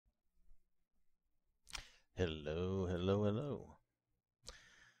Hello, hello, hello.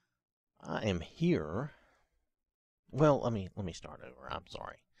 I am here. Well, let me start over. I'm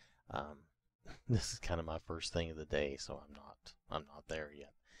sorry. Um, this is kind of my first thing of the day, so I'm not there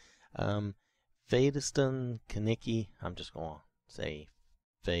yet. Um, Fadeston Kaniki. I'm just gonna say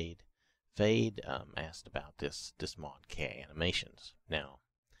Fade. Fade asked about this mod K animations. Now,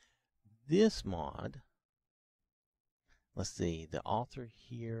 this mod. Let's see. The author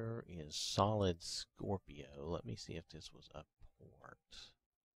here is Solid Scorpio. Let me see if this was a port.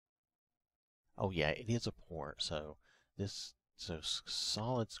 Oh yeah, it is a port. So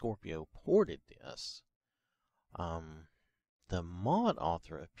Solid Scorpio ported this. Um, the mod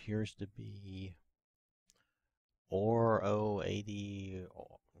author appears to be RO80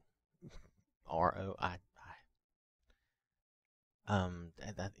 RO.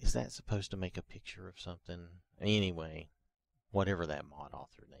 Is that supposed to make a picture of something? Anyway, whatever that mod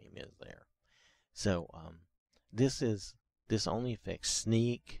author name is there. So this only affects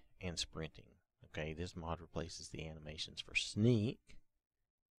sneak and sprinting. Okay, this mod replaces the animations for sneak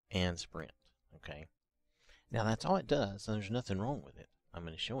and sprint. Okay, now that's all it does, and there's nothing wrong with it. I'm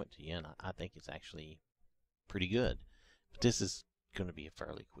going to show it to you, and I think it's actually pretty good. But this is going to be a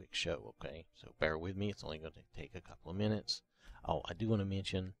fairly quick show, okay? So bear with me. It's only going to take a couple of minutes. Oh, I do want to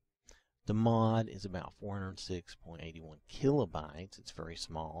mention the mod is about 406.81 kilobytes. It's very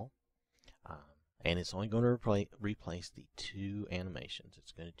small. Um, and it's only going to replace the two animations.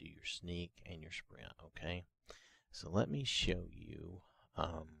 It's going to do your sneak and your sprint, okay? So let me show you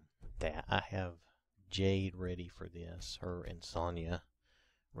that I have Jade ready for this. Her and Sonya,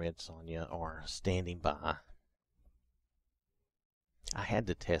 Red Sonya, are standing by. I had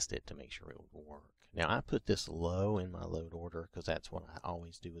to test it to make sure it would work. Now I put this low in my load order because that's what I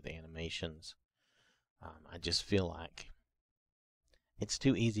always do with animations. I just feel like it's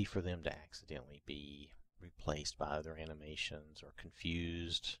too easy for them to accidentally be replaced by other animations or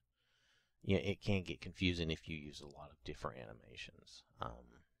confused. Yeah, it can get confusing if you use a lot of different animations.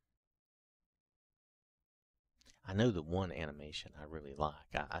 I know the one animation I really like.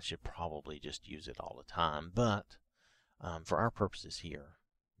 I should probably just use it all the time, but for our purposes here,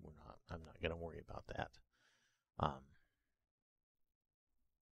 I'm not going to worry about that.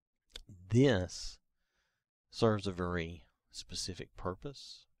 This serves a very specific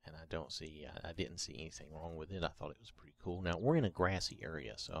purpose, and I didn't see anything wrong with it. I thought it was pretty cool. Now we're in a grassy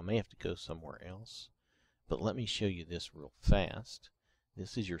area, so I may have to go somewhere else. But let me show you this real fast.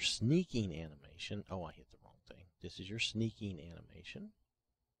 This is your sneaking animation. Oh, I hit the wrong thing. This is your sneaking animation.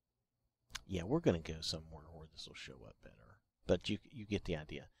 Yeah, we're going to go somewhere where this will show up better. But you get the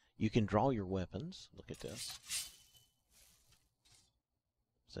idea. You can draw your weapons. Look at this.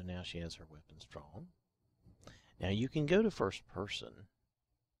 So now she has her weapons drawn. Now you can go to first person.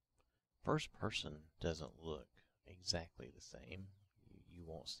 First person doesn't look exactly the same. You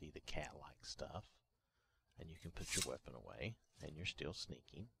won't see the cat-like stuff. And you can put your weapon away, and you're still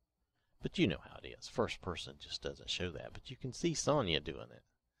sneaking. But you know how it is. First person just doesn't show that. But you can see Sonya doing it.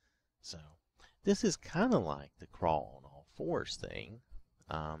 So this is kind of like the crawl on all fours thing.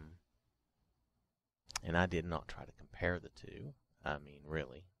 And I did not try to compare the two. I mean,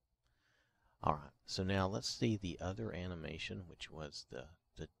 really. Alright, so now let's see the other animation, which was the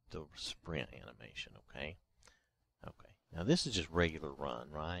sprint animation, okay? Okay, now this is just regular run,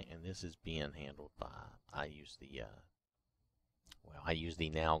 right? And this is being handled by, I use the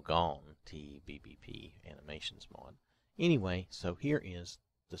now gone TBBP animations mod. Anyway, so here is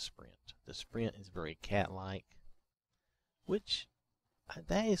the sprint. The sprint is very cat-like, which,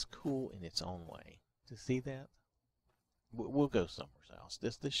 that is cool in its own way. To see that? We'll go somewhere else.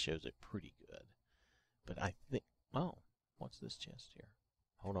 This shows it pretty good. But I think, oh, what's this chest here?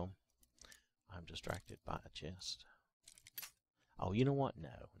 Hold on. I'm distracted by a chest. Oh, you know what?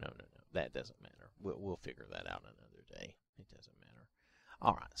 No. That doesn't matter. We'll figure that out another day. It doesn't matter.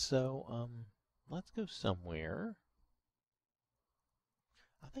 All right, so let's go somewhere.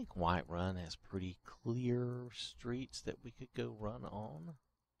 I think Whiterun has pretty clear streets that we could go run on.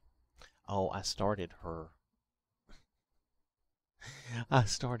 Oh, I started her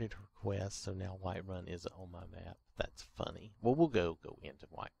quest, so now Whiterun is on my map. That's funny. Well, we'll go into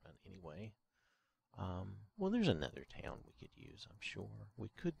Whiterun anyway. Well, there's another town we could use, I'm sure. We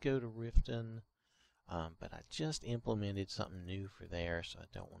could go to Riften, but I just implemented something new for there, so I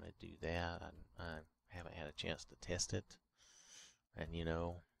don't want to do that. I haven't had a chance to test it. And, you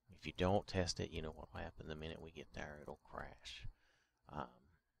know, if you don't test it, you know what will happen the minute we get there. It'll crash.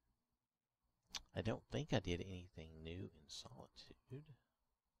 I don't think I did anything new in Solitude.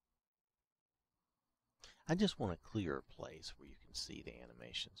 I just want a clearer place where you can see the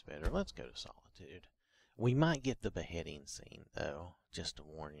animations better. Let's go to Solitude. We might get the beheading scene, though, just to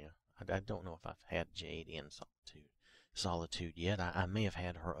warn you. I don't know if I've had Jade in Solitude yet. I may have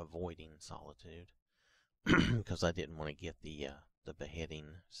had her avoiding Solitude because I didn't want to get the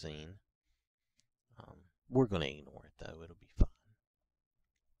beheading scene. We're going to ignore it, though. It'll be fine.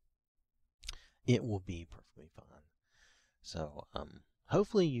 It will be perfectly fine. So,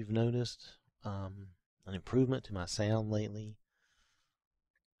 hopefully you've noticed an improvement to my sound lately.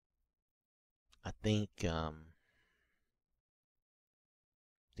 I think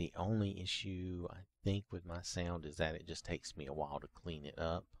the only issue I think with my sound is that it just takes me a while to clean it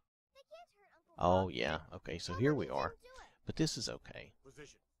up. Oh yeah, okay, so here we are. But this is okay.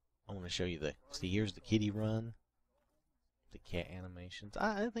 I want to show you see, here's the kitty run. The cat animations.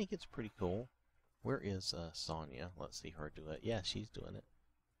 I think it's pretty cool. Where is Sonya? Let's see her do it. Yeah, she's doing it.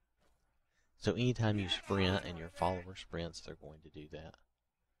 So anytime you sprint and your follower sprints, they're going to do that.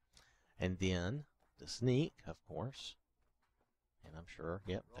 And then the sneak, of course. And I'm sure,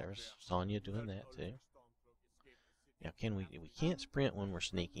 yep, there's Sonya doing that too. Now, we can't sprint when we're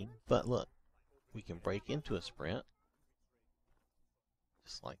sneaking, but look, we can break into a sprint.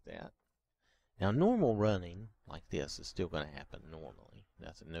 Just like that. Now, normal running like this is still going to happen normally.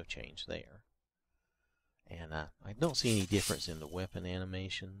 No change there. And I don't see any difference in the weapon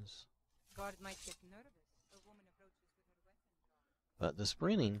animations. Guard might get nervous. A woman approaches with her weapon. But the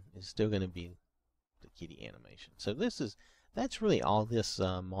sprinting is still going to be the kitty animation. So that's really all this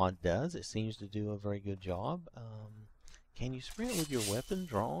mod does. It seems to do a very good job. Can you sprint with your weapon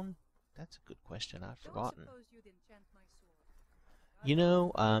drawn? That's a good question. I've forgotten. You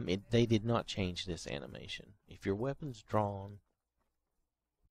know, they did not change this animation. If your weapon's drawn,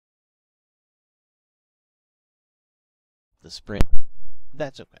 the sprint,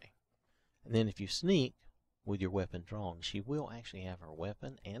 that's okay. And then if you sneak with your weapon drawn, she will actually have her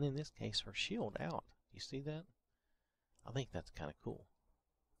weapon and in this case her shield out. You see that? I think that's kind of cool.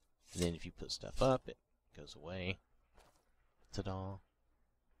 And then if you put stuff up, it goes away. Ta-da.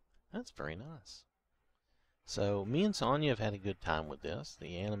 That's very nice. So me and Sonya have had a good time with this.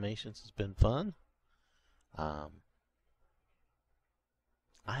 The animations has been fun. I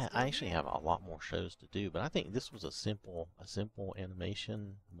actually have a lot more shows to do, but I think this was a simple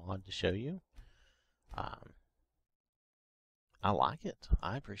animation mod to show you. I like it.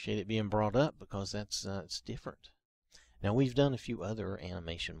 I appreciate it being brought up because it's different. Now we've done a few other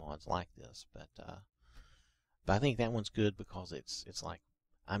animation mods like this, but I think that one's good because it's like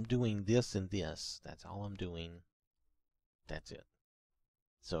I'm doing this and this. That's all I'm doing. That's it.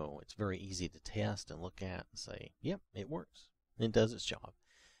 So it's very easy to test and look at and say, yep, it works. It does its job.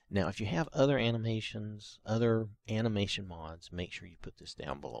 Now, if you have other animations, other animation mods, make sure you put this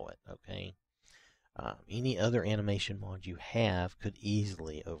down below it, okay? Any other animation mod you have could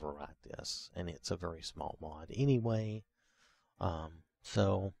easily overwrite this, and it's a very small mod anyway.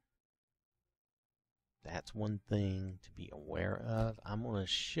 So that's one thing to be aware of. I'm going to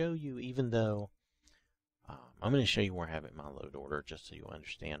show you, even though I'm going to show you where I have it in my load order, just so you'll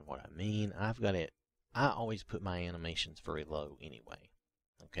understand what I mean. I've got it. I always put my animations very low anyway.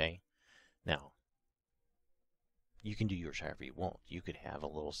 Okay, now you can do yours however you want. You could have a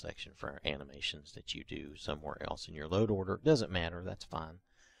little section for animations that you do somewhere else in your load order. It doesn't matter, that's fine.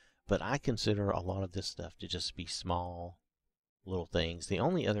 But I consider a lot of this stuff to just be small little things. The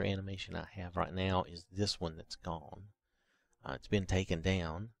only other animation I have right now is this one that's gone. It's been taken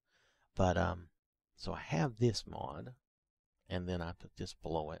down, but so I have this mod, and then I put this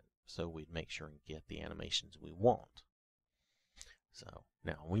below it so we'd make sure and get the animations we want. So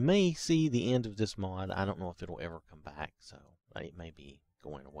now we may see the end of this mod. I don't know if it'll ever come back, so it may be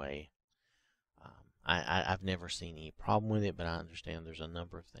going away. I've never seen any problem with it, but I understand there's a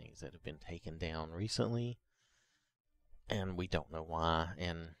number of things that have been taken down recently, and we don't know why.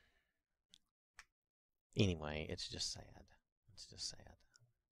 And anyway, it's just sad. It's just sad.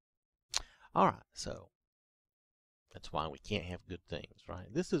 All right, so that's why we can't have good things,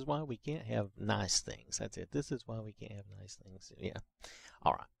 right? This is why we can't have nice things. That's it. This is why we can't have nice things. Yeah.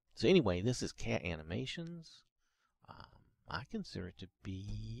 All right. So anyway, this is cat animations. I consider it to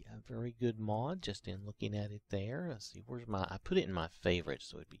be a very good mod just in looking at it there. Let's see, I put it in my favorites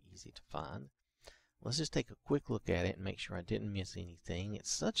so it'd be easy to find. Let's just take a quick look at it and make sure I didn't miss anything.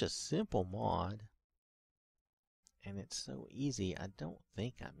 It's such a simple mod, and it's so easy. I don't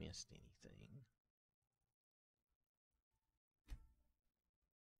think I missed anything.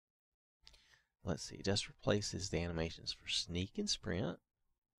 Let's see, it just replaces the animations for sneak and sprint.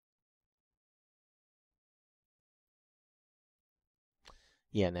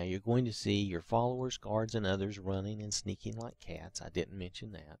 Yeah, now you're going to see your followers, guards, and others running and sneaking like cats. I didn't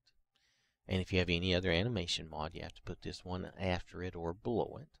mention that. And if you have any other animation mod, you have to put this one after it or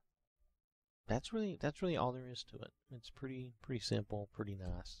below it. That's really all there is to it. It's pretty simple, pretty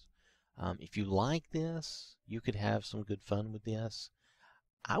nice. If you like this, you could have some good fun with this.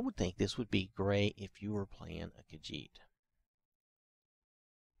 I would think this would be great if you were playing a Khajiit.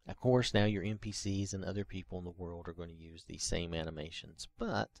 Of course, now your NPCs and other people in the world are going to use these same animations,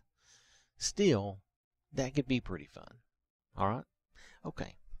 but still, that could be pretty fun. Alright?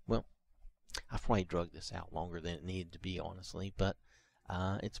 Okay, well, I've probably drugged this out longer than it needed to be, honestly, but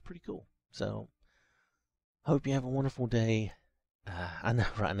it's pretty cool. So, hope you have a wonderful day. I know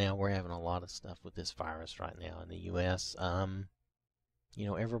right now we're having a lot of stuff with this virus right now in the U.S.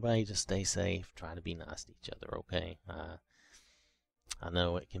 Everybody just stay safe. Try to be nice to each other, okay? I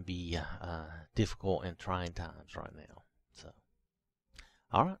know it can be difficult and trying times right now. So,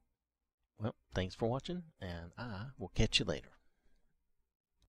 all right. Well, thanks for watching, and I will catch you later.